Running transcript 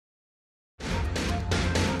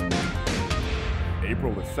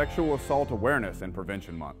April is Sexual Assault Awareness and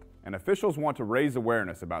Prevention Month, and officials want to raise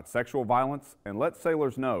awareness about sexual violence and let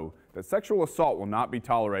sailors know that sexual assault will not be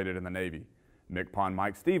tolerated in the Navy. MCPON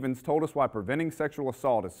Mike Stevens told us why preventing sexual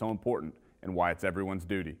assault is so important and why it's everyone's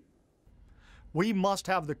duty. We must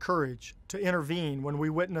have the courage to intervene when we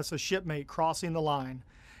witness a shipmate crossing the line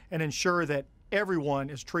and ensure that everyone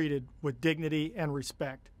is treated with dignity and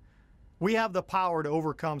respect. We have the power to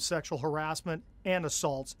overcome sexual harassment and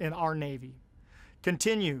assaults in our Navy.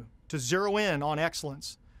 Continue to zero in on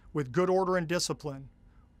excellence with good order and discipline.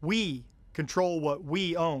 We control what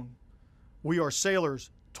we own. We are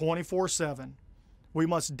sailors 24/7. We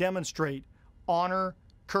must demonstrate honor,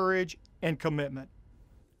 courage, and commitment.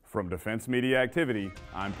 From Defense Media Activity,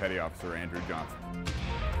 I'm Petty Officer Andrew Johnson.